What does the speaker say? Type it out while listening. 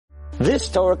This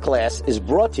Torah class is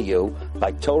brought to you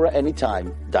by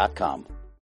TorahAnytime.com.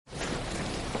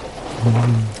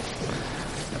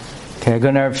 Okay,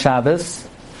 good Erev Shabbos.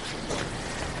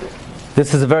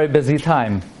 This is a very busy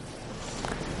time.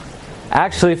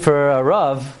 Actually, for a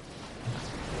Rav,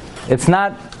 it's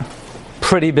not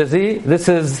pretty busy. This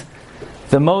is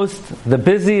the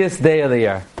busiest day of the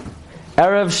year.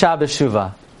 Erev Shabbos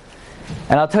Shuvah.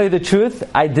 And I'll tell you the truth,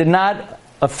 I did not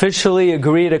officially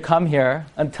agree to come here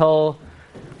until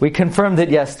we confirmed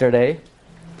it yesterday.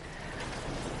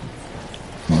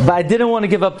 But I didn't want to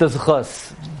give up the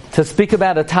zechus to speak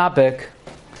about a topic,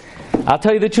 I'll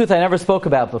tell you the truth, I never spoke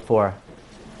about before.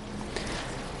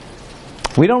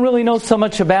 We don't really know so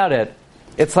much about it.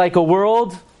 It's like a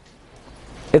world,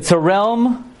 it's a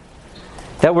realm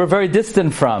that we're very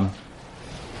distant from.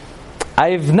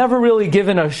 I've never really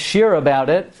given a shiur about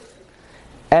it,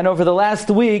 and over the last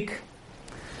week,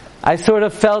 I sort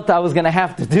of felt I was going to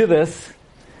have to do this.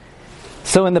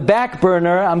 So in the back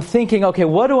burner, I'm thinking, okay,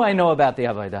 what do I know about the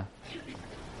Avodah?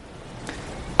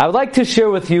 I would like to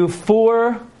share with you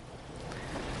 4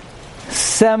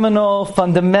 seminal,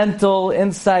 fundamental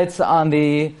insights on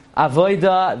the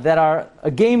Avodah that are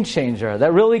a game changer,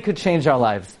 that really could change our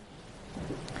lives.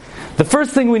 The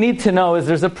first thing we need to know is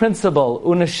there's a principle,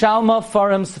 Uneshalma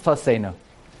farim sfasenu,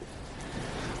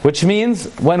 which means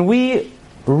when we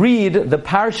read the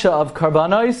parsha of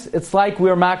Karbanos, it's like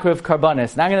we're makriv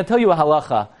Karbanos. Now I'm going to tell you a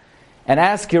halacha, and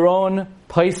ask your own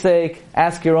paisek,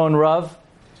 ask your own Rav.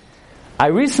 I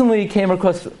recently came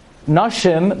across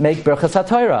Nashim make Berchas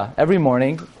HaTorah every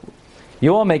morning.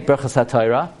 You all make Berchas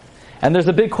HaTorah. And there's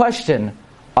a big question.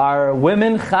 Are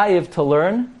women chayiv to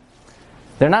learn?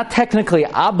 They're not technically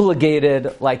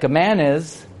obligated like a man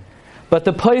is, but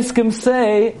the poskim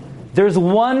say there's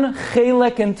one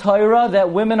chelek in Torah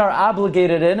that women are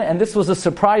obligated in, and this was a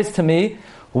surprise to me.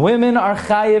 Women are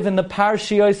chayiv in the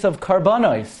parshios of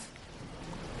Karbanos.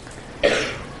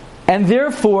 And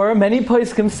therefore, many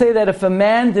poskim say that if a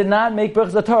man did not make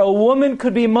Berchas HaTorah, a woman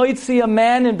could be moitzi a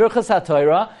man in Berchas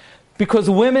HaTorah, because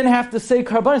women have to say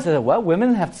Karbanos. I said, what?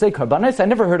 Women have to say Karbanos? I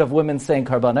never heard of women saying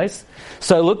Karbanos.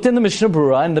 So I looked in the Mishnah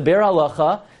Berurah, and the Be'er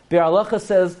Halacha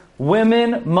says,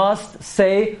 women must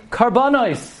say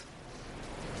Karbanos.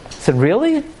 I said,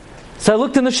 really? So I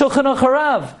looked in the Shulchan Aruch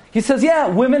Harav. He says, yeah,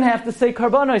 women have to say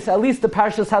Karbanos, at least the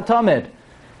Parshas HaTamid.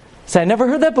 So I never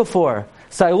heard that before.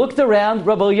 So I looked around,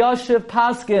 Rabbi Yashiv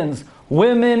Paskins,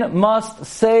 women must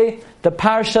say the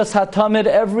Parshas HaTamid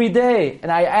every day.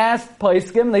 And I asked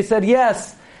Poskim, they said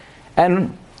yes.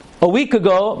 And a week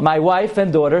ago, my wife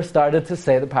and daughter started to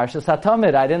say the Parshas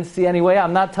HaTamid. I didn't see any way,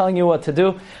 I'm not telling you what to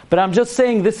do, but I'm just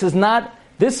saying this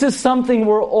is something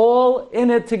we're all in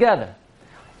it together.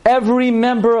 Every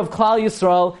member of Klal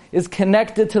Yisrael is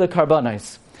connected to the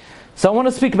Karbanos. So I want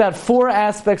to speak about 4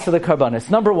 aspects of the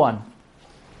Karbanos. Number 1,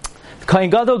 the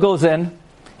Kohen Gadol goes in,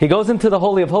 he goes into the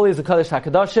Holy of Holies, the Kodesh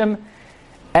HaKadoshim,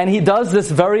 and he does this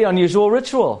very unusual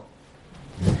ritual.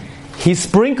 He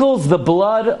sprinkles the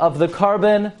blood of the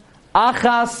carbon,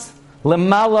 achas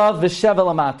lemala v'sheva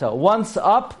lamata, once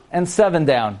up and 7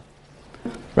 down.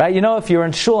 Right? You know, if you're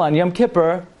in shul on Yom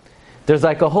Kippur, there's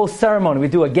like a whole ceremony. We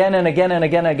do again and again and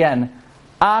again and again.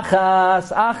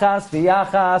 Achas, achas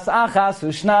v'yachas, achas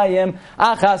v'shnayim,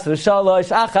 achas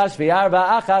v'shalosh, achas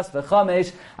v'yarba, achas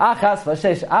v'chomesh, achas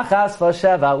v'shesh, achas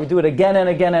v'sheva. We do it again and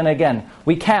again and again.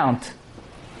 We count.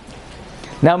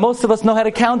 Now most of us know how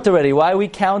to count already. Why are we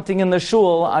counting in the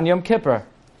shul on Yom Kippur?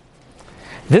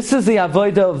 This is the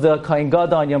avodah of the Kohen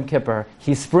Gadol on Yom Kippur.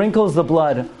 He sprinkles the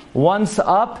blood once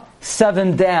up,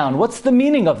 7 down. What's the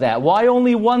meaning of that? Why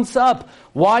only once up?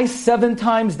 Why 7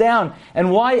 times down?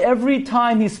 And why every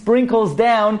time he sprinkles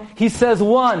down, he says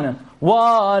 1,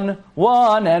 1,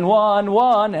 1, and 1,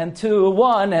 1, and 2,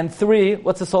 1, and 3.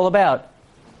 What's this all about?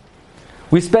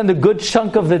 We spend a good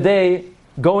chunk of the day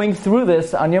going through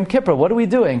this on Yom Kippur. What are we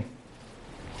doing?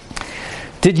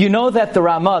 Did you know that the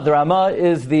Ramah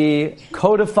is the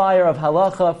codifier of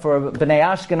halacha for Bnei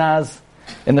Ashkenaz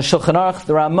in the Shulchan Aruch?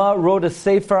 The Ramah wrote a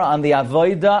sefer on the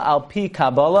Avodah al Pi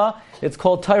Kabbalah. It's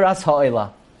called Toras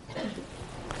Ha'olah.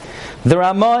 The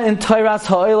Ramah in Toras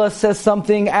Ha'olah says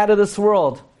something out of this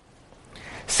world.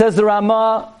 Says the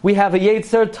Ramah, we have a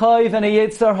Yetzer Tov and a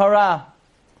Yetzer Hara.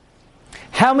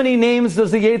 How many names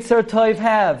does the Yetzer Tov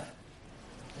have?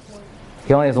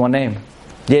 He only has one name.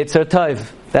 Yetzer Tov.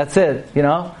 That's it, you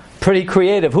know? Pretty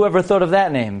creative. Whoever thought of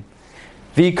that name?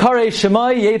 V'yikarei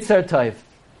Shemai Yetzer Tov.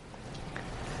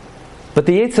 But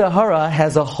the Yetzer Hara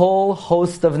has a whole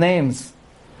host of names.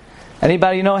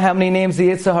 Anybody know how many names the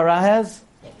Yetzer Hara has?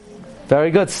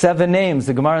 Very good, 7 names.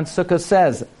 The Gemara in Sukkah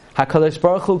says, HaKadosh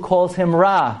Baruch Hu calls him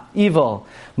Ra, evil.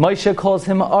 Moshe calls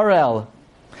him Arel.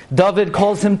 David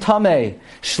calls him Tameh.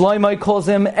 Shlomo calls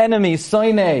him enemy,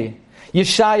 Soinei.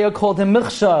 Yeshaya called him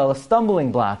Michshal, a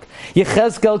stumbling block.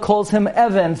 Yechezkel calls him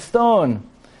Evan, stone.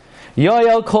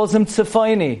 Yoel calls him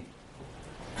Tzifaini.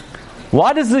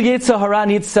 Why does the Yetzer Hara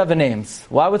need 7 names?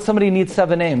 Why would somebody need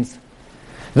 7 names?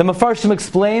 The Mefarshim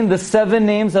explain the 7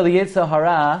 names of the Yetzer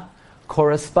Hara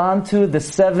correspond to the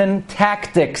 7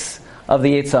 tactics of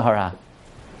the Yetzer Hara.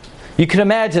 You can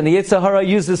imagine the Yetzer Hara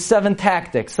uses 7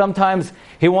 tactics. Sometimes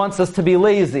he wants us to be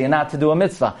lazy and not to do a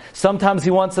mitzvah. Sometimes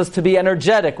he wants us to be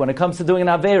energetic when it comes to doing an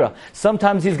Avera.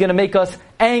 Sometimes he's going to make us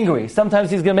angry. Sometimes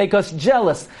he's going to make us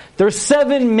jealous. There's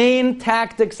 7 main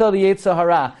tactics of the Yetzer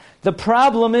Hara. The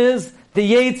problem is the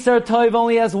Yetzer Tov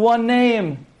only has 1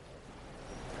 name.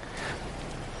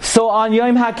 So on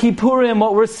Yom HaKipurim,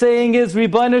 what we're saying is,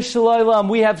 Ribono Shel Olam,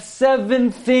 we have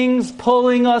 7 things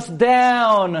pulling us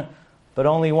down, but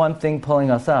only 1 thing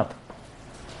pulling us up.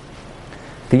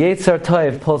 The Yetzer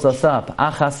Tov pulls us up,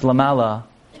 Achas Lamala.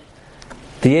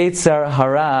 The Yetzer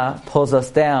Hara pulls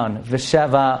us down,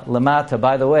 V'sheva Lamata.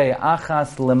 By the way,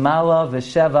 Achas Lamala,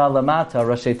 V'sheva Lamata,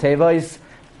 Rashi Tevois,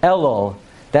 Elul.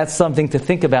 That's something to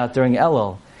think about during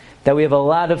Elul. That we have a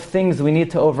lot of things we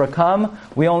need to overcome.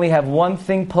 We only have 1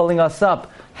 thing pulling us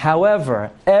up.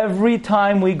 However, every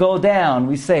time we go down,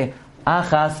 we say,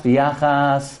 Achas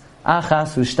v'yachas,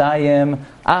 Achas v'shtayim,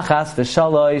 Achas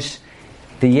v'shalosh.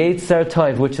 The Yetzer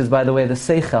Tov, which is, by the way, the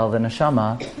Seichel, the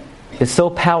Neshama, is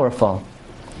so powerful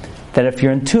that if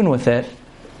you're in tune with it,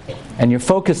 and you're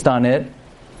focused on it,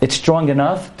 it's strong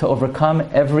enough to overcome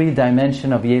every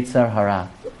dimension of Yetzer Hara.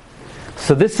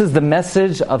 So this is the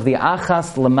message of the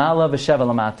Achas Lamala V'Sheva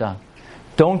Lamata.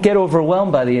 Don't get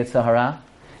overwhelmed by the Yetzer Hara.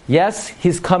 Yes,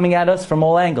 he's coming at us from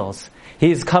all angles.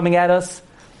 He's coming at us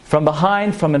from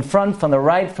behind, from in front, from the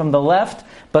right, from the left.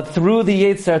 But through the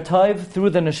Yetzer Tov,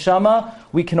 through the Neshama,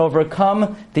 we can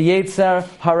overcome the Yetzer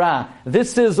Hara.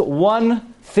 This is one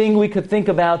thing we could think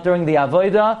about during the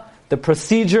Avodah, the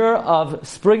procedure of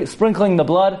sprinkling the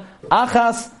blood.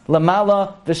 Achas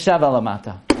Lamala V'Sheva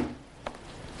Lamata.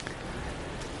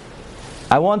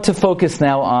 I want to focus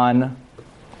now on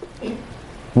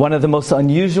one of the most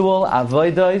unusual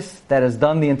avodos that is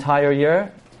done the entire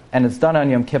year, and it's done on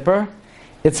Yom Kippur.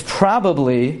 It's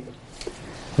probably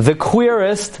the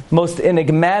queerest, most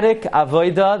enigmatic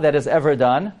avodah that is ever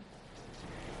done,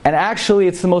 and actually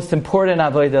it's the most important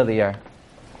avodah of the year.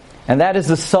 And that is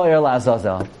the Soyer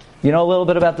L'Azazel. You know a little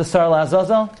bit about the Soyer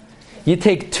L'Azazel? You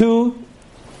take 2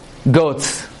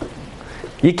 goats.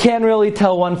 You can't really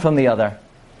tell one from the other.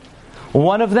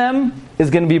 One of them is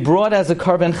going to be brought as a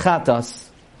karban chatas.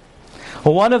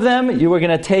 One of them, you are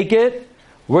going to take it,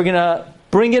 we're going to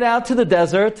bring it out to the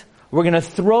desert, we're going to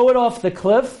throw it off the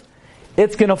cliff,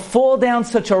 it's going to fall down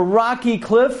such a rocky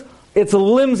cliff, its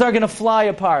limbs are going to fly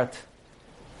apart.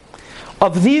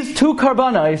 Of these 2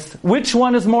 karbanos, which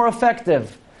one is more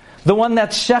effective? The one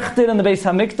that's shechted in the Beis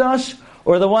HaMikdash,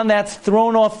 or the one that's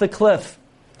thrown off the cliff?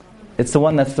 It's the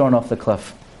one that's thrown off the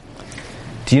cliff.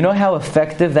 Do you know how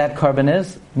effective that carbon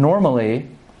is? Normally,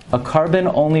 a carbon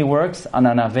only works on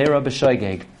an Avera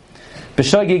b'shoigeg.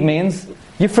 B'shoigeg means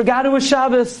you forgot it was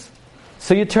Shabbos,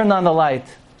 so you turned on the light.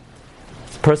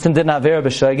 This person did an Avera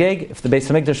b'shoigeg. If the Beis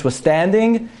HaMikdash was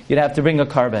standing, you'd have to bring a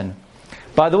carbon.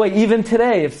 By the way, even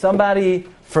today, if somebody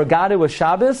forgot it was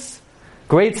Shabbos,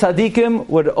 great tzaddikim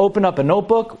would open up a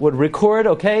notebook, would record,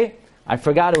 okay, I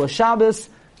forgot it was Shabbos,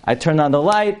 I turned on the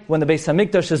light. When the Beis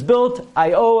HaMikdash is built,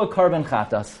 I owe a karban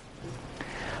chatas.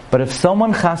 But if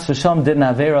someone chas v'sham did an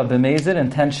avera b'mezid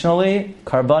intentionally,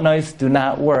 karbanos do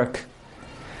not work.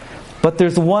 But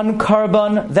there's one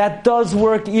karban that does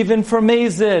work even for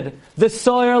mezid. The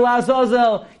Soyer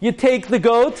L'Azazel. You take the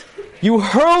goat, you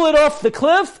hurl it off the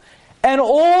cliff, and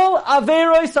all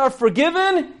averos are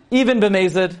forgiven, even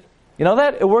b'mezid. You know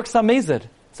that? It works on mezid.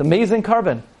 It's amazing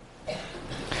karban.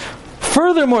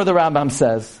 Furthermore, the Rambam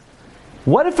says,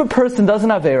 what if a person does an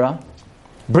Avera,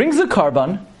 brings a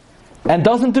karban, and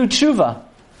doesn't do tshuva?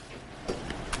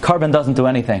 Karban doesn't do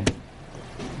anything.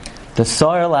 The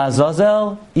Soyer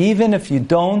L'Azazel, even if you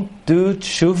don't do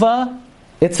tshuva,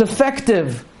 it's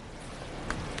effective.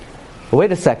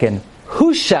 Wait a second.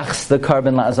 Who shechs the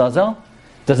karban L'Azazel?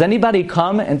 Does anybody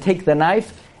come and take the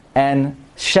knife and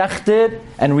shecht it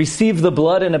and receive the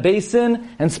blood in a basin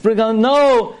and sprinkle?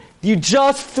 No! You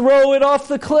just throw it off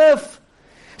the cliff.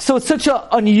 So it's such an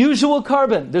unusual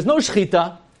carbon. There's no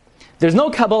shchita. There's no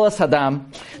kabbalah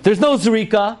sadam. There's no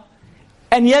zrika.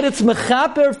 And yet it's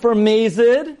mechaper for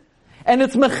mezid. And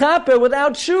it's mechaper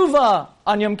without tshuva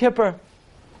on Yom Kippur.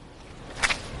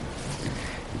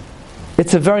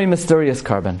 It's a very mysterious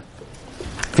carbon.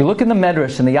 If you look in the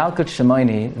Medrash, in the Yalkut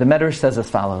Shimoni, the Medrash says as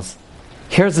follows.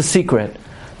 Here's the secret.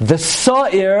 The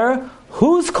Sa'ir,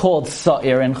 who's called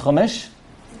Sa'ir in Chumash?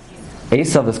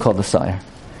 Esav is called the Sa'ir.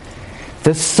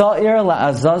 The Sa'ir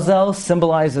la'azazel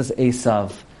symbolizes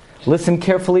Esav. Listen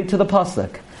carefully to the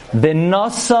pasuk.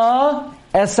 V'nasa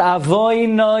es avoy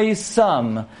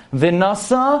noisam.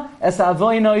 V'nasa es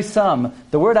avoy noisam.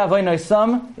 The word avoy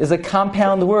noisam is a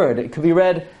compound word. It could be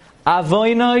read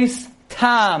avoy nois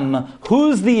tam.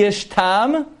 Who's the ish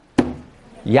tam?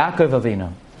 Yaakov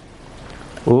Avinu.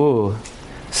 Ooh.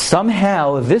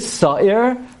 Somehow this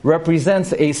Sa'ir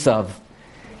represents Esav.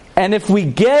 And if we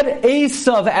get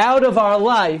Esav out of our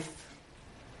life,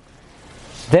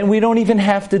 then we don't even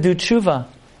have to do tshuva.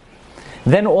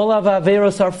 Then all of our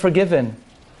averos are forgiven.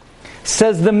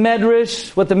 Says the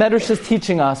Medrash, what the Medrash is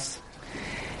teaching us,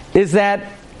 is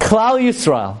that Klal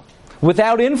Yisrael,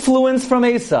 without influence from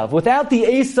Esav, without the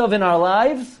Esav in our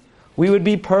lives, we would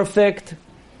be perfect.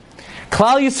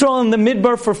 Klal Yisrael in the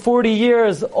Midbar for 40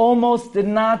 years almost did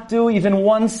not do even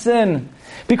one sin.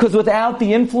 Because without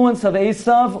the influence of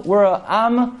Esav, we're a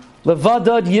Am,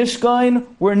 Levadad, Yishgain,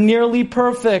 we're nearly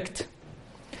perfect.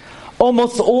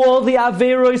 Almost all the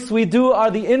Averos we do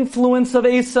are the influence of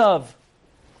Esav.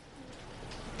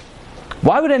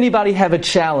 Why would anybody have a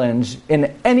challenge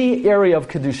in any area of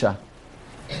Kedusha?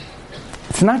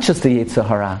 It's not just the Yetzer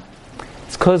Hara.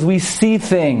 It's because we see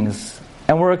things,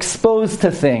 and we're exposed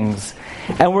to things,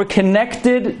 and we're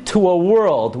connected to a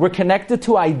world, we're connected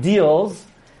to ideals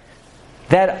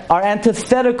that are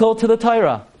antithetical to the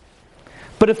Torah.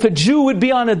 But if a Jew would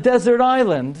be on a desert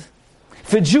island,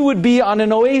 if a Jew would be on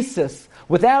an oasis,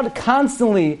 without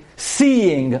constantly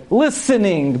seeing,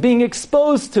 listening, being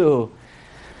exposed to,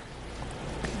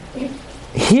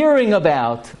 hearing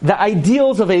about the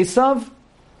ideals of Esav,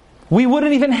 we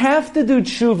wouldn't even have to do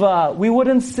tshuva. We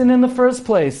wouldn't sin in the first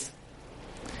place.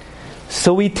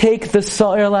 So we take the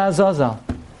Sa'ir La'azazal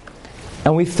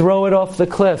and we throw it off the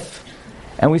cliff.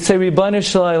 And we say, Ribbanu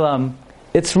Shalom,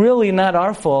 it's really not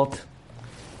our fault.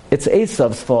 It's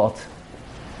Esav's fault.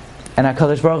 And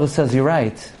HaKadosh Baruch Hu says, you're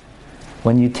right.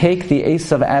 When you take the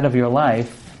Esav out of your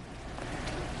life,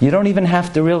 you don't even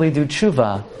have to really do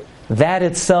tshuva. That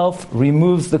itself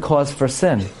removes the cause for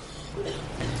sin.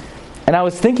 And I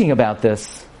was thinking about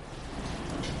this.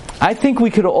 I think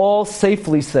we could all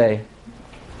safely say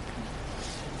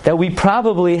that we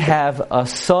probably have a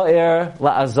Sa'ir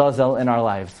La'azazel in our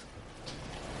lives.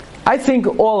 I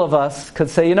think all of us could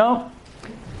say,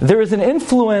 there is an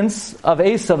influence of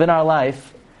Esav in our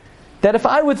life that if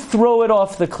I would throw it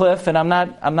off the cliff, and I'm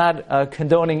not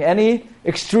condoning any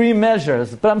extreme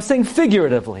measures, but I'm saying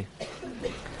figuratively,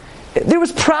 there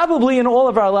was probably in all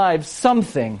of our lives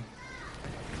something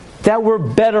that we're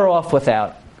better off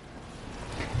without.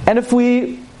 And if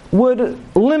we would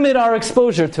limit our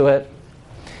exposure to it,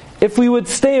 if we would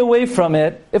stay away from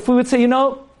it, if we would say, I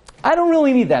don't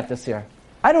really need that this year.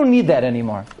 I don't need that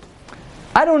anymore.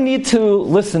 I don't need to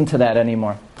listen to that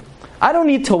anymore. I don't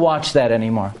need to watch that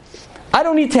anymore. I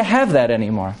don't need to have that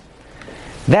anymore.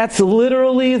 That's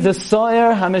literally the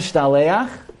Sa'ir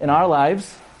HaMishtaleach in our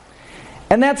lives.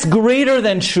 And that's greater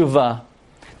than Shuvah.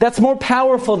 That's more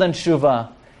powerful than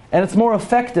Shuvah. And it's more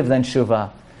effective than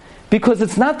Shuvah. Because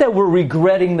it's not that we're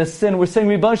regretting the sin. We're saying,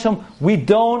 Ribbon Shalom, we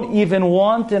don't even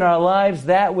want in our lives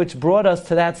that which brought us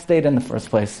to that state in the first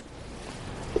place.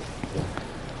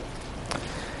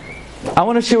 I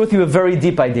want to share with you a very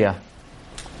deep idea.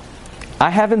 I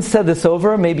haven't said this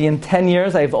over, maybe in 10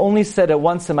 years. I've only said it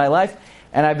once in my life,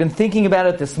 and I've been thinking about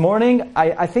it this morning.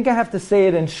 I think I have to say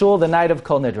it in Shul the night of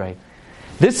Kol Nidrei.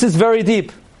 This is very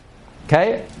deep,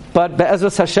 okay? But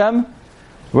Be'ezras Hashem,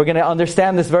 we're going to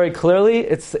understand this very clearly.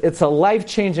 It's a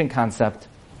life-changing concept.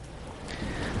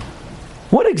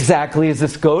 What exactly is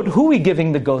this goat? Who are we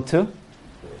giving the goat to?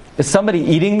 Is somebody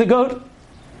eating the goat?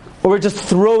 Or we're just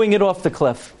throwing it off the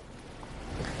cliff?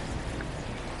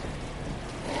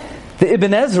 The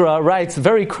Ibn Ezra writes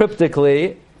very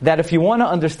cryptically that if you want to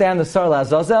understand the Sa'ir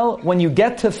La'azazel, when you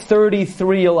get to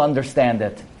 33, you'll understand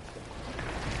it.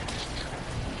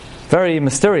 Very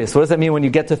mysterious. What does that mean when you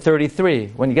get to 33?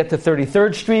 When you get to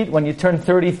 33rd Street, when you turn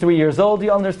 33 years old,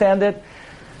 you understand it?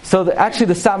 So actually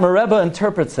the Satmar Rebbe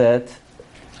interprets it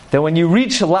that when you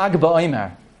reach Lag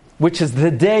BaOmer, which is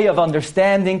the day of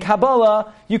understanding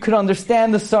Kabbalah, you could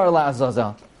understand the Sa'ir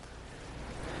La'azazel.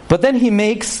 But then he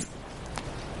makes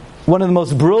one of the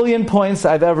most brilliant points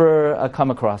I've ever come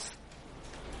across.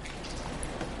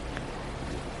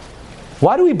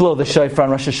 Why do we blow the shofar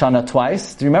on Rosh Hashanah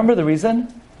twice? Do you remember the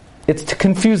reason? It's to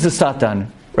confuse the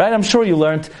Satan. Right? I'm sure you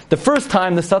learned the first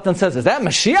time the Satan says, is that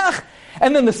Mashiach?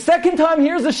 And then the second time he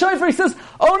hears the shofar, he says,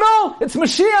 oh no, it's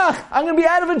Mashiach. I'm going to be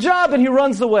out of a job. And he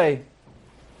runs away.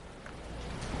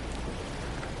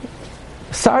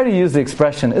 Sorry to use the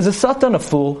expression. Is a Satan a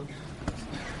fool?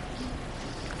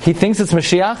 He thinks it's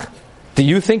Mashiach. Do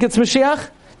you think it's Mashiach?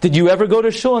 Did you ever go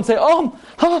to shul and say,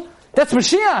 that's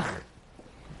Mashiach?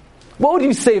 What would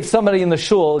you say if somebody in the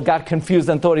shul got confused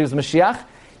and thought he was Mashiach?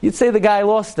 You'd say the guy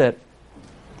lost it.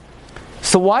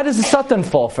 So why does the Satan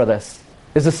fall for this?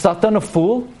 Is the Satan a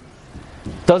fool?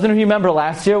 Doesn't he remember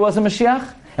last year wasn't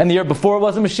Mashiach? And the year before it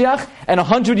wasn't Mashiach? And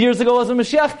 100 years ago wasn't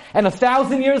Mashiach? And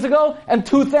 1,000 years ago? And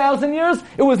 2,000 years?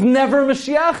 It was never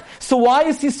Mashiach? So why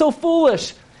is he so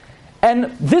foolish?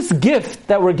 And this gift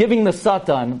that we're giving the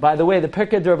Satan, by the way, the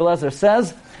Pirkei Rebbe Eliezer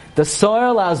says, the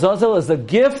Soyer La'azazel is a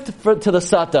gift to the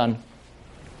Satan.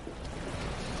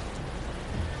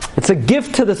 It's a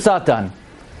gift to the Satan.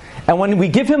 And when we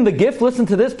give him the gift, listen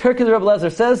to this, Pirkei Rebbe Eliezer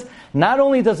says, not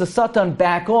only does the Satan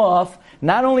back off,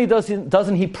 not only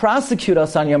doesn't he prosecute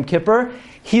us on Yom Kippur,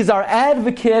 he's our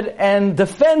advocate and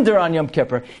defender on Yom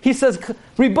Kippur. He says,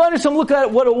 Ribbono Shel Olam, look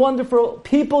at what a wonderful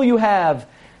people you have.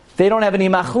 They don't have any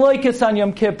machloikis on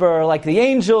Yom Kippur like the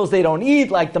angels. They don't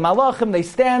eat like the malachim. They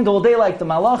stand all day like the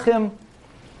malachim.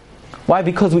 Why?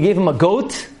 Because we gave him a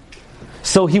goat.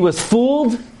 So he was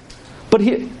fooled. But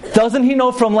doesn't he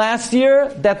know from last year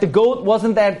that the goat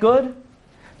wasn't that good?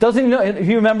 Doesn't he know, if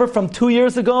you remember from 2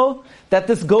 years ago, that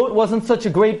this goat wasn't such a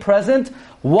great present?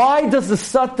 Why does the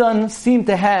Satan seem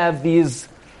to have these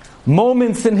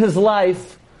moments in his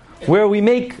life where we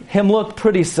make him look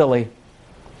pretty silly?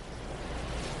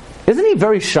 Isn't he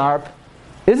very sharp?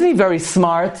 Isn't he very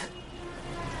smart?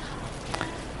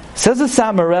 Says the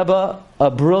Satmar Rebbe,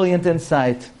 a brilliant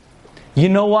insight. You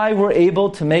know why we're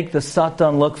able to make the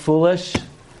Satan look foolish?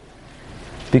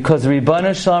 Because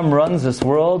Ribbono Shel Olam runs this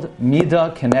world,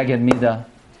 midah keneged midah.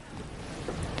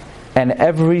 And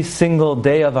every single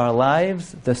day of our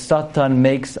lives, the Satan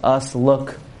makes us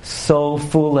look so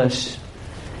foolish.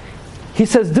 He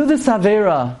says, do this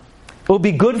Avera. It will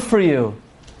be good for you.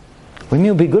 What do you mean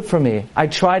it will be good for me? I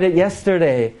tried it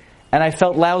yesterday, and I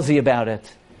felt lousy about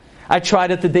it. I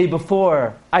tried it the day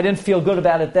before. I didn't feel good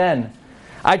about it then.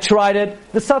 I tried it.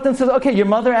 The Satan says, okay, your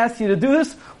mother asked you to do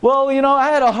this? Well, I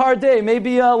had a hard day.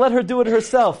 Maybe let her do it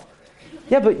herself.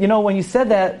 Yeah, but when you said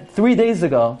that 3 days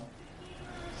ago,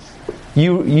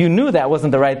 you knew that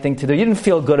wasn't the right thing to do. You didn't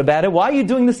feel good about it. Why are you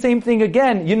doing the same thing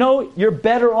again? You're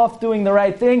better off doing the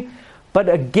right thing. But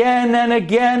again and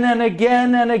again and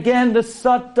again and again, the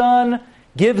Satan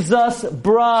gives us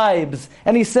bribes.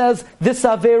 And he says, this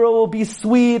Avera will be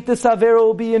sweet, this Avera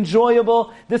will be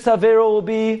enjoyable, this Avera will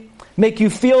make you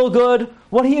feel good.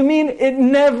 What do you mean? It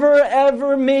never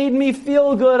ever made me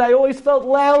feel good. I always felt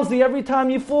lousy every time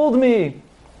you fooled me.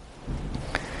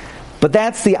 But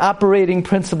that's the operating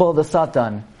principle of the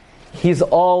Satan. He's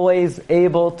always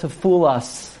able to fool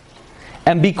us.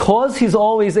 And because he's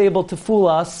always able to fool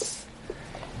us,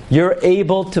 you're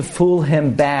able to fool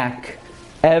him back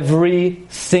every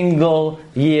single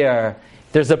year.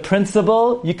 There's a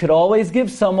principle, you could always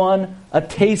give someone a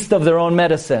taste of their own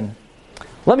medicine.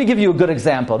 Let me give you a good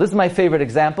example. This is my favorite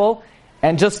example.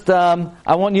 And just,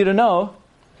 I want you to know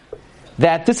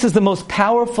that this is the most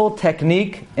powerful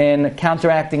technique in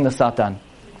counteracting the Satan.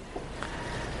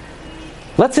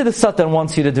 Let's say the Satan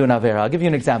wants you to do an Avera. I'll give you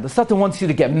an example. The Satan wants you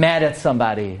to get mad at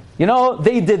somebody.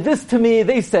 They did this to me,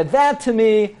 they said that to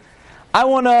me. I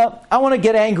want to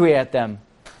get angry at them.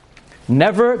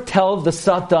 Never tell the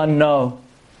Satan no.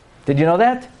 Did you know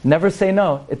that? Never say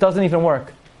no. It doesn't even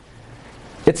work.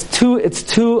 It's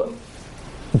too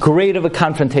great of a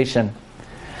confrontation.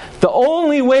 The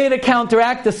only way to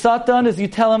counteract the Satan is you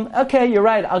tell him, okay, you're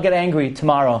right, I'll get angry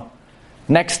tomorrow.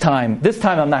 Next time. This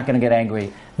time I'm not going to get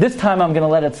angry. This time I'm going to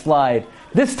let it slide.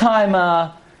 This time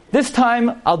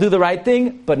I'll do the right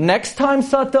thing, but next time,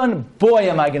 Satan, boy,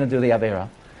 am I going to do the Avera.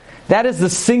 That is the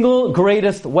single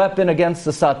greatest weapon against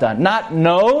the Satan. Not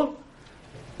no,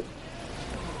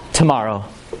 tomorrow.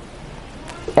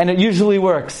 And it usually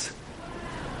works.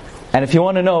 And if you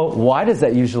want to know why does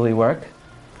that usually work,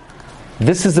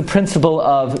 this is the principle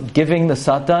of giving the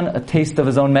Satan a taste of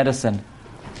his own medicine.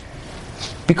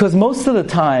 Because most of the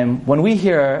time, when we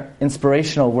hear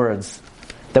inspirational words,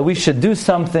 that we should do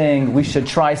something, we should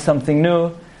try something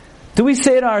new, do we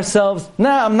say to ourselves,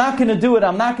 nah, I'm not going to do it,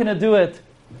 I'm not going to do it.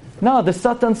 No, the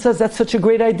Satan says that's such a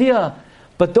great idea.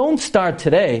 But don't start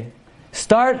today.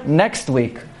 Start next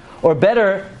week. Or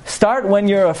better, start when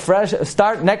you're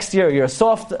start next year, you're a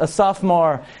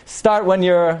sophomore. Start when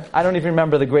I don't even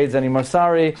remember the grades anymore,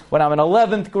 sorry. When I'm in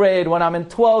 11th grade, when I'm in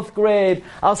 12th grade.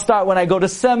 I'll start when I go to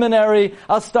seminary.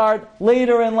 I'll start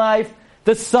later in life.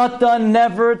 The Satan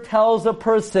never tells a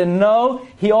person no.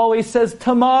 He always says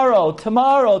tomorrow,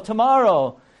 tomorrow,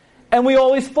 tomorrow. And we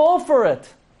always fall for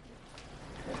it.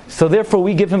 So therefore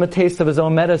we give him a taste of his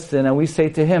own medicine and we say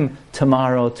to him,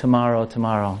 tomorrow, tomorrow,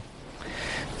 tomorrow.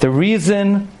 The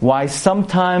reason why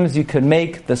sometimes you could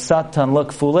make the Satan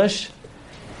look foolish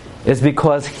is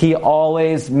because he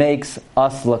always makes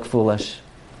us look foolish.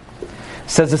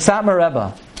 Says the Satmar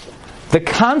Rebbe, the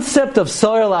concept of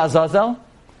Soyer La'azazel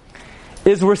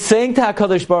is we're saying to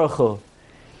HaKadosh Baruch Hu,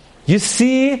 you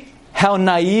see how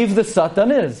naive the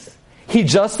Satan is. He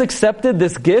just accepted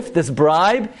this gift, this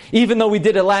bribe, even though we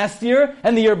did it last year,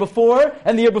 and the year before,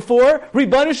 and the year before.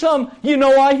 Ribbono Shel Olam, you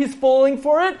know why he's falling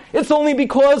for it? It's only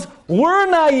because we're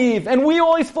naive, and we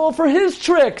always fall for his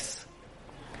tricks.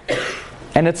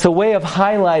 And it's a way of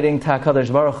highlighting to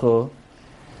HaKadosh Baruch Hu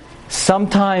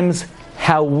sometimes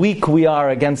how weak we are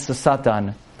against the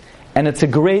Satan. And it's a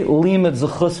great limud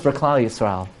zechus for Klal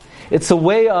Yisrael. It's a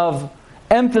way of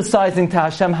emphasizing to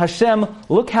Hashem, Hashem,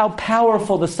 look how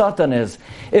powerful the Satan is.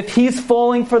 If he's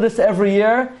falling for this every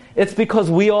year, it's because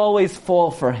we always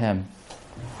fall for him.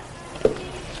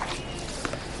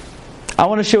 I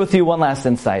want to share with you one last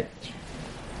insight.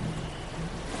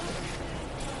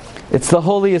 It's the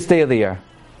holiest day of the year.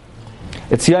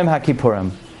 It's Yom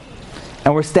HaKipurim.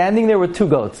 And we're standing there with two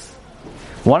goats.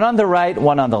 One on the right,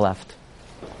 one on the left.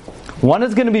 One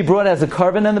is going to be brought as a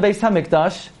korban in the Beis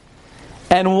HaMikdash,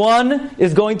 and one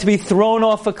is going to be thrown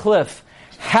off a cliff.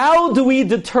 How do we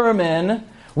determine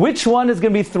which one is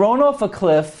going to be thrown off a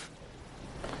cliff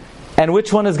and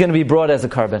which one is going to be brought as a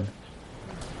korban?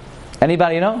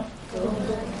 Anybody know?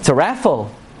 It's a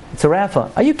raffle. It's a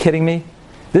raffle. Are you kidding me?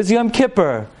 This is Yom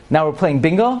Kippur. Now we're playing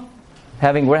bingo.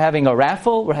 We're having a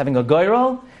raffle. We're having a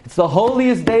goyrol. It's the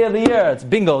holiest day of the year. It's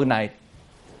bingo night.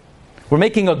 We're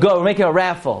making a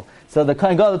raffle. So the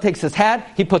Kohen Gadol takes his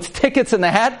hat, he puts tickets in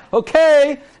the hat.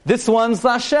 Okay, this one's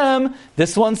Hashem,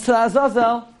 this one's to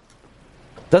Azazel.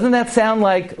 Doesn't that sound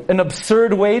like an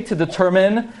absurd way to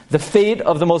determine the fate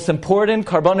of the most important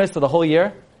karbonos of the whole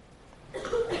year?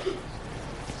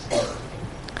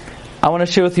 I want to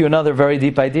share with you another very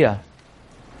deep idea.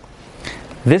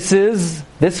 This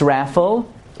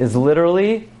raffle is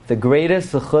literally the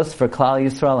greatest zechus for Klal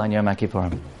Yisrael on Yom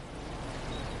HaKippurim.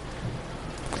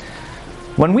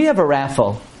 When we have a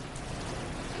raffle,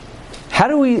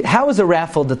 how is a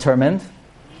raffle determined?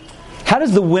 How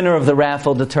does the winner of the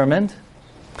raffle determined?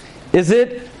 Is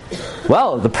it,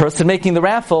 the person making the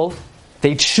raffle,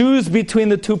 they choose between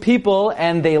the two people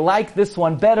and they like this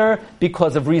one better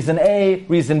because of reason A,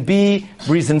 reason B,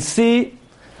 reason C?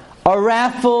 A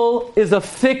raffle is a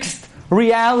fixed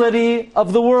reality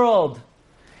of the world.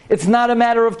 It's not a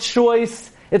matter of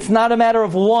choice. It's not a matter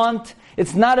of want.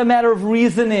 It's not a matter of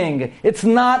reasoning. It's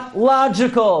not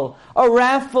logical. A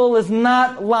raffle is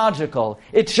not logical.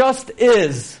 It just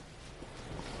is.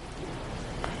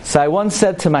 So I once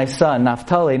said to my son,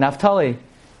 Naftali,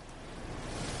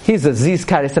 he's a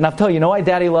Zizkar. I said, Naftali, you know why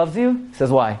Daddy loves you? He says,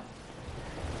 why?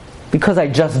 Because I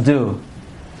just do.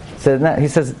 He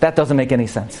says, that doesn't make any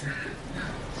sense.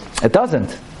 It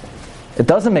doesn't. It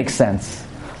doesn't make sense.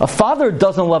 A father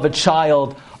doesn't love a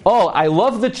child. Oh, I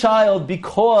love the child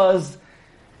because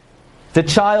the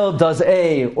child does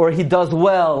A, or he does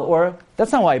well, or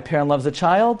that's not why a parent loves a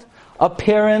child. A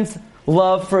parent's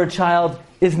love for a child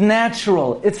is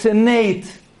natural. It's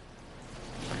innate.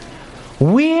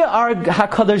 We are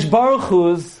HaKadosh Baruch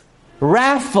Hu's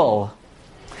raffle.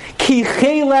 Ki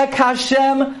chelek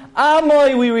Hashem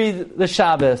amoy, we read the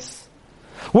Shabbos.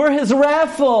 We're his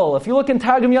raffle. If you look in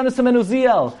Targum Yonasan and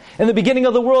Uziel, in the beginning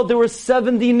of the world there were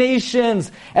 70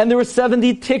 nations, and there were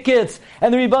 70 tickets,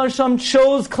 and the Ribbono Shel Olam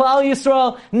chose Klal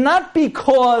Yisrael not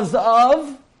because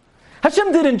of...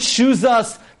 Hashem didn't choose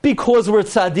us because we're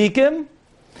tzaddikim.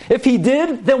 If he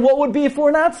did, then what would be if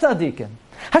we're not tzaddikim?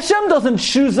 Hashem doesn't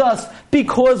choose us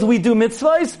because we do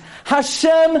mitzvahs.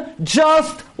 Hashem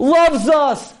just loves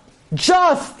us.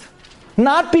 Just.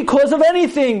 Not because of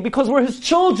anything, because we're his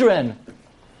children.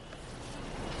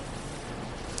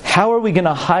 How are we going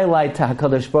to highlight to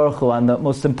HaKadosh Baruch Hu on the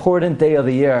most important day of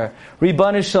the year?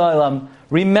 Ribbono Shel Olam,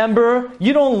 remember,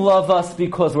 you don't love us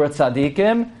because we're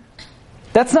tzaddikim.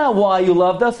 That's not why you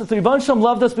loved us. If Ribbono Shel Olam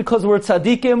loved us because we're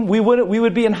tzaddikim, we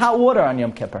would be in hot water on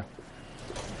Yom Kippur.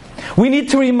 We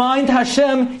need to remind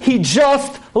Hashem, he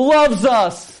just loves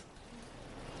us.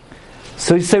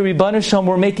 So you say, Ribbono Shel Olam,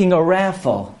 we're making a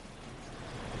raffle.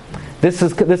 This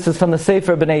is from the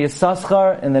Sefer B'nai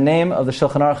Yissaschar in the name of the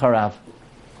Shulchan Aruch Harav.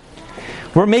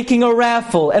 We're making a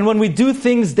raffle, and when we do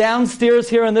things downstairs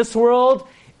here in this world,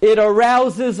 it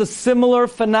arouses a similar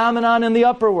phenomenon in the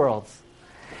upper worlds.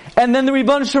 And then the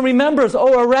Rebbeinu Shalom remembers,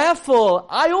 a raffle.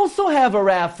 I also have a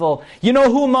raffle. You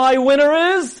know who my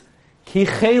winner is? Ki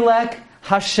chelek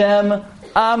Hashem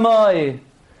amai.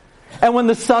 And when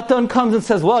the Satan comes and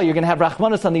says, well, you're going to have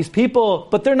Rachmanis on these people,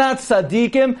 but they're not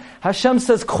Tzaddikim, Hashem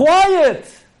says, quiet!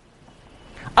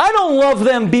 I don't love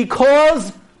them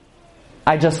because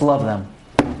I just love them.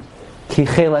 Ki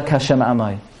chelek Hashem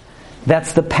amai.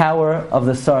 That's the power of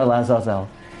the Sar Lazazel.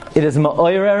 It is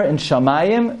ma'orer in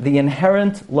Shamayim, the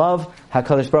inherent love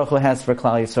HaKadosh Baruch Hu has for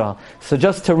Klal Yisrael. So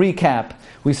just to recap,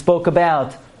 we spoke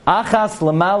about Achas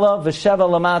Lamala V'Sheva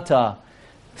Lamata.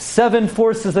 7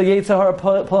 forces of Yetzer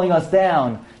Hara pulling us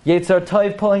down. Yetzer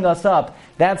Tov pulling us up.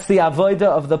 That's the Avodah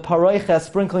of the Paroiches,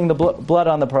 sprinkling the blood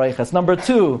on the Paroiches. Number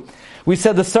 2, we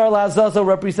said the Sar Lazazel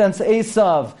represents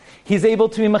Esav. He's able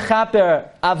to be mechaper,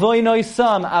 avoy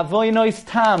noisam, avoy nois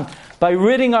tam. By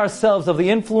ridding ourselves of the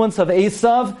influence of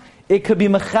Esav, it could be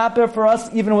mechaper for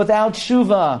us even without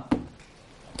shuva.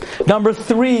 Number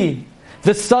 3,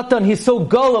 the Satan, he's so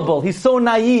gullible, he's so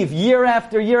naive, year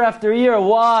after year after year.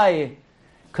 Why?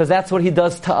 Because that's what he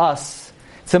does to us.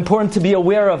 It's important to be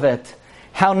aware of it.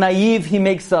 How naive he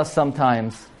makes us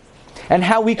sometimes. And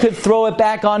how we could throw it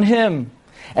back on him.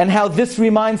 And how this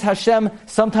reminds Hashem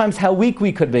sometimes how weak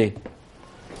we could be.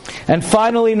 And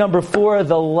finally, number 4,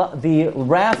 the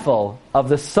raffle of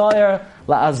the Soyer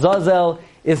La'azazel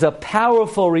is a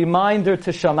powerful reminder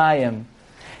to Shamayim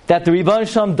that the Rebbeinu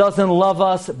Shalom doesn't love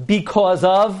us because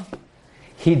of,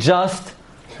 He just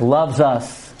loves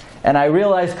us. And I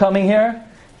realized coming here,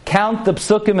 count the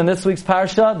psukim in this week's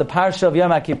parsha, the parsha of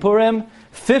Yom HaKipurim,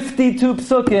 52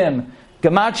 psukim.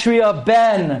 Gematria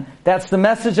Ben, that's the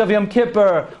message of Yom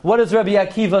Kippur. What does Rabbi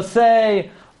Akiva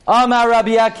say? Amar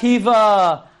Rabbi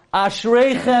Akiva,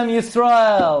 Ashreichem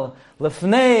Yisrael,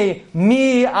 Lefnei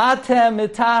mi atem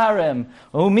mitaharim,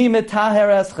 umi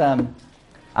mitaher eschem,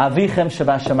 Avichem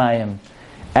Shabashamayim.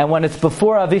 And when it's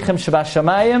before Avichem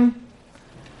Shabashamayim,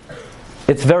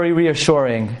 it's very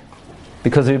reassuring.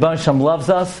 Because the Rebbeinu Shalom loves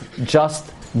us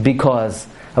just because.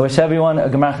 I wish everyone a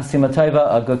Gemar Chasima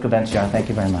Tova, a good Geben Shir. Thank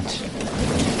you very much.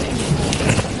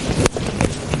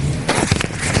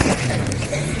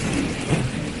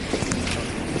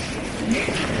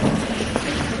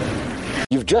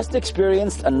 You've just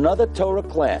experienced another Torah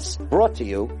class brought to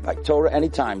you by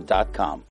TorahAnytime.com.